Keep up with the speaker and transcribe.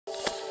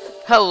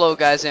Hello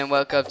guys and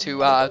welcome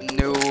to a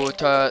new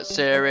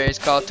series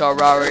called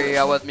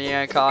Terraria with me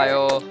and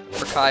Kyle,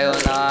 or Kyle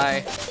and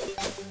I,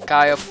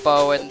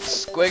 Kylepo and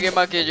Squiggy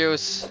Monkey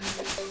Juice.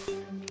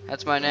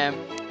 That's my name.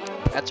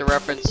 That's a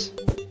reference.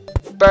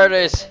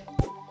 Birdies!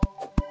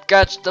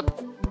 Catch the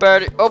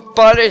birdie! Oh,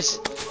 bunnies!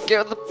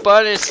 Get with the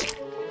bunnies!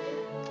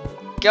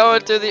 Go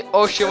into the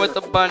ocean with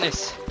the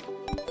bunnies!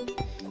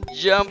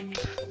 Jump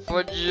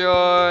for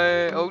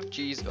joy! Oh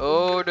jeez!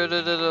 Oh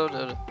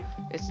no!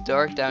 It's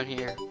dark down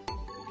here.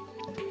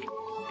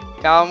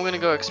 Kyle, I'm gonna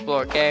go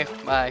explore, okay?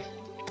 Bye.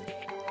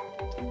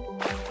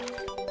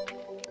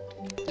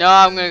 No,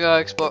 I'm gonna go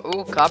explore.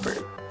 Ooh, copper.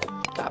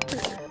 Copper.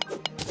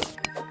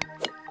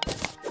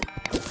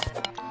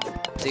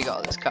 Dig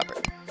all this copper.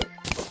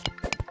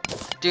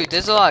 Dude,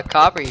 there's a lot of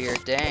copper here,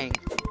 dang.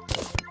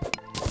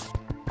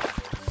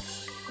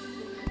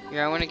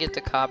 Here, I wanna get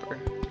the copper.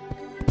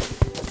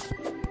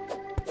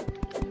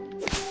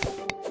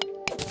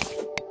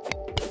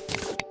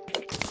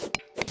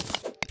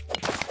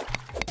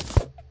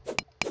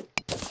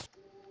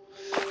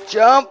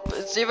 Jump!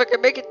 Let's see if I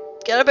can make it.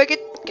 Can I make it?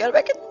 Can I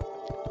make it?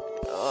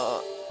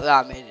 Oh,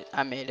 I made it.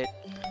 I made it.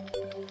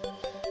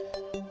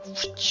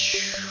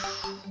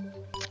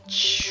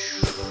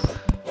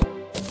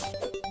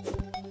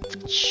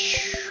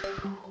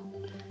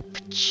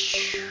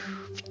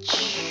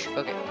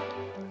 Okay.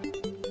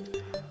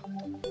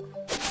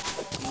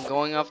 I'm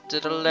going off to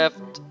the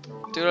left.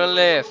 To the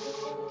left.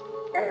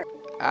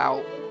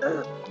 Ow.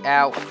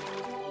 Ow.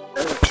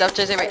 Stop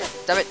chasing me.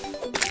 Stop it.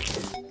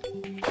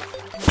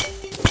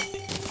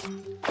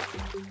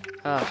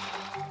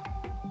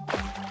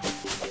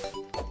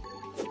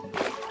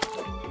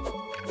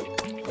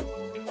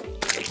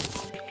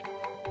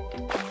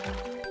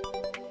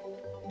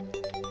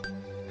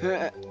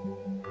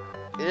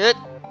 It.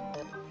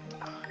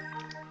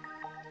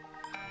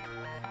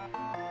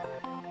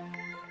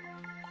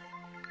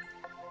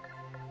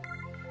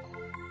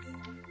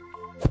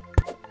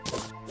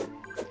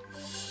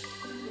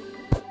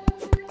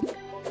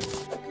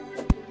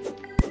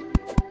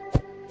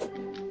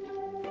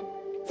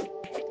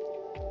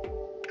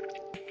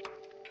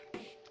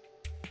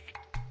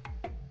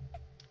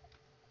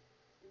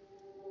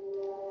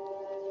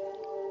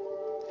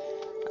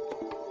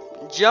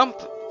 Jump,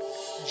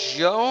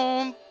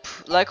 jump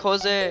like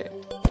Jose.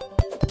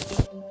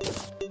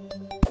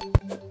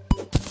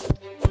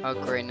 Oh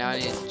great, now I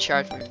need to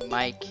charge my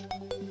mic.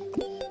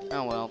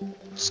 Oh well,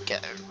 just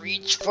gotta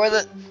reach for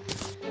the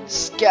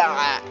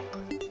sky.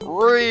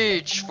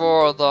 Reach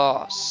for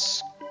the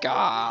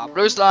sky.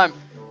 Blue slime,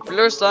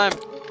 blue slime.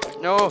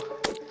 No,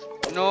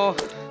 no,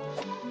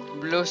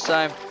 blue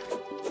slime.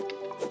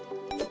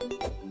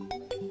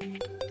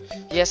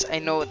 Yes, I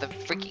know the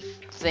freaking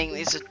thing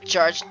needs to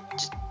charge.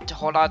 Just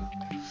hold on.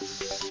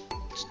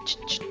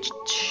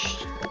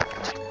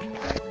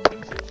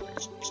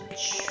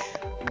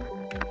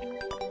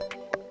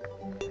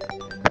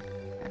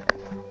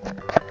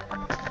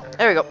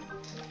 There we go.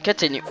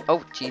 Continue.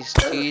 Oh, jeez.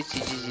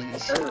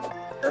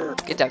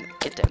 Get down there.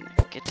 Get down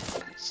there. Get down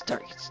there. It's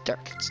dark. It's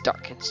dark. It's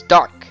dark. It's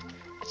dark.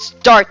 It's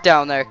dark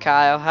down there,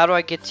 Kyle. How do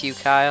I get to you,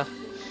 Kyle?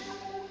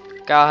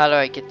 Kyle, how do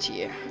I get to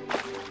you?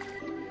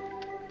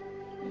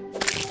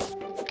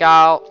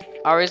 Kyle,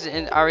 are we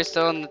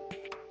still in the...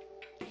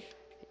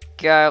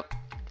 Kyle,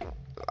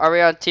 are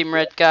we on Team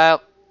Red,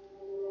 Kyle?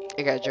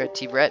 You guys are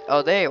Team Red.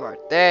 Oh, there you are.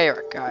 There you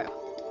are,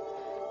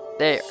 Kyle.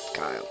 There you are,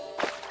 Kyle.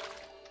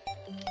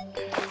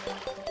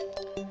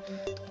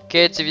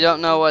 Kids, if you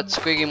don't know what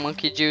Squiggy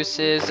Monkey Juice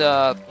is,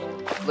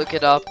 look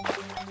it up.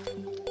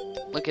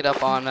 Look it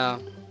up on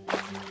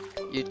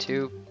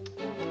YouTube.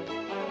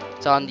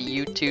 It's on the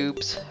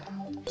YouTubes.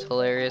 It's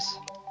hilarious.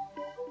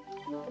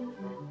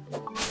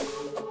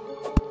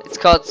 It's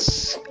called.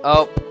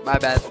 Oh, my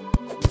bad.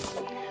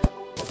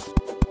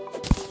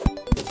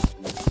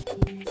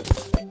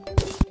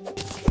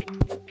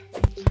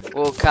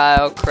 Well,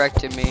 Kyle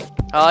corrected me.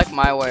 I like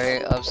my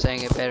way of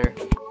saying it better.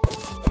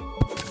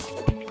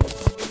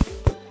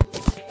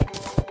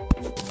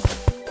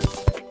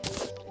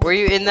 Were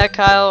you in that,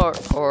 Kyle,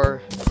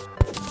 or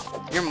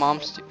your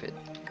mom's stupid?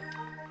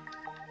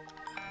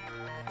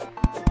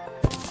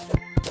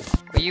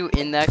 Were you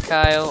in that,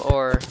 Kyle,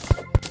 or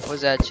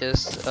was that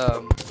just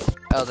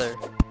other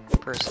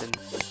person?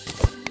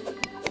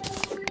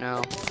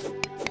 No.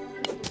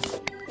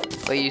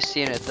 But you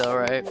seen it though,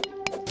 right?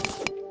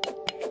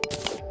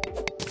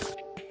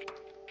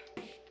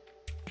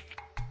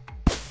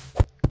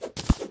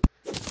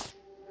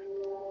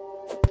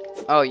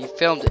 Oh, you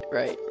filmed it,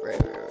 right.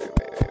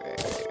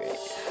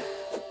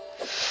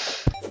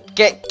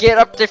 Get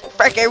up the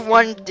freaking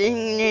one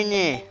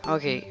thing.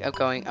 Okay, I'm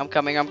coming.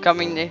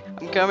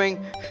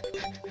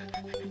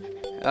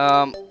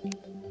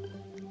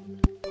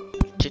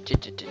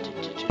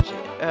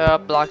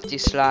 Block the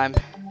slime.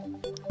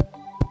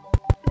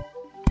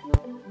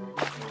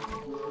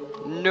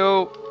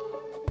 No.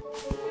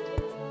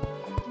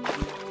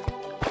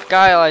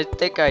 Kyle, I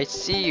think I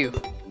see you.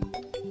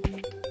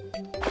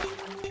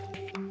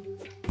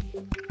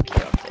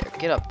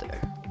 Get up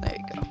there. There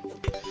you go.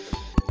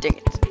 Dang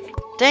it.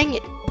 Dang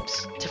it!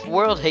 The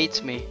world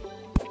hates me.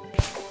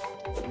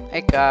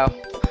 Hey Kyle.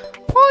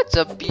 Oh, it's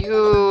a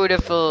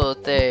beautiful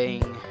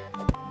thing.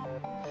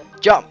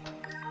 Jump!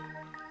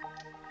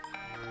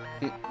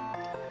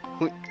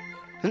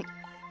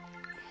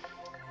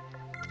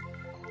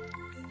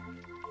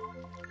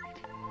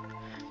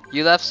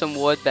 You left some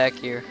wood back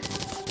here.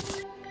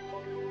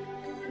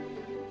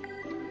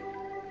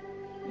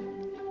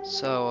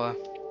 So,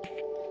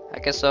 I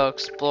guess I'll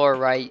explore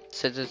right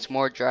since it's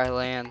more dry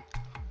land.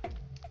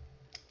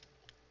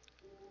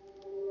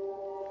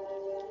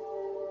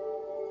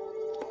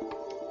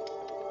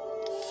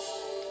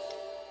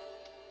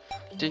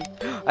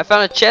 I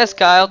found a chest,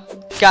 Kyle.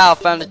 Kyle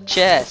found a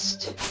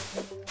chest.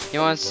 You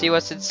want to see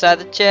what's inside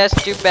the chest?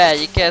 Too bad,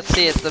 you can't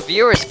see it. The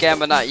viewers can,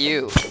 but not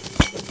you.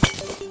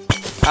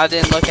 I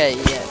didn't look at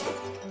it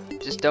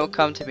yet. Just don't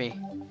come to me.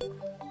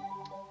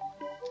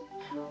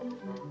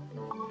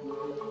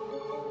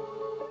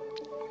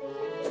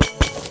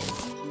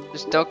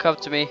 Just don't come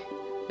to me.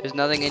 There's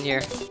nothing in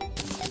here.